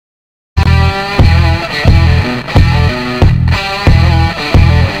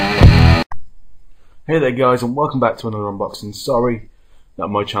Hey there guys, and welcome back to another unboxing. Sorry that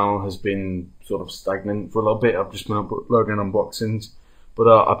my channel has been sort of stagnant for a little bit. I've just been uploading unboxings, but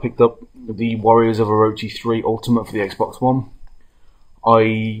I picked up the Warriors of Orochi 3 Ultimate for the Xbox One.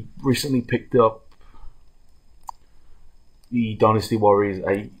 I recently picked up the Dynasty Warriors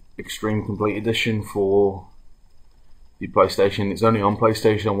 8 Extreme Complete Edition for the PlayStation. It's only on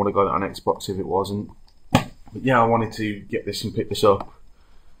PlayStation. I would have got it on Xbox if it wasn't. But yeah, I wanted to get this and pick this up.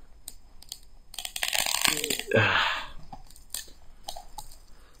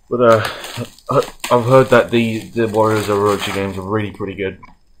 But I've heard that the Warriors of Orochi games are really pretty good.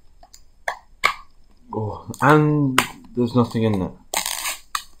 Oh, and there's nothing in there.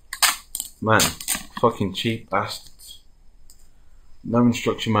 Man, fucking cheap bastards. No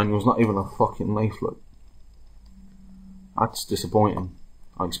instruction manuals, not even a fucking leaflet. That's disappointing.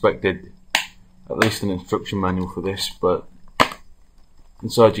 I expected at least an instruction manual for this, but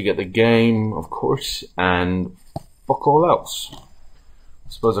inside you get the game, of course, and fuck all else.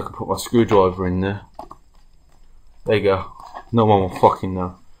 I suppose I could put my screwdriver in there. There you go. No one will fucking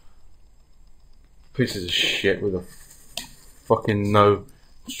know. Pieces of shit with a fucking no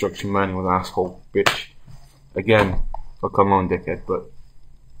instruction manual, asshole bitch. Again, fuck online dickhead, but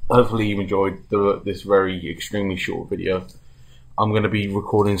hopefully you enjoyed this very extremely short video. I'm going to be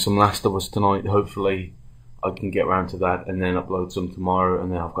recording some Last of Us tonight. Hopefully I can get around to that and then upload some tomorrow, and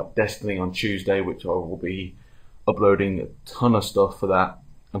then I've got Destiny on Tuesday, which I will be uploading a ton of stuff for that.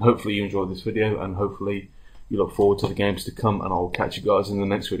 And hopefully you enjoyed this video, and hopefully you look forward to the games to come, and I'll catch you guys in the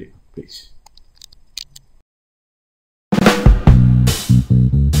next video. Peace.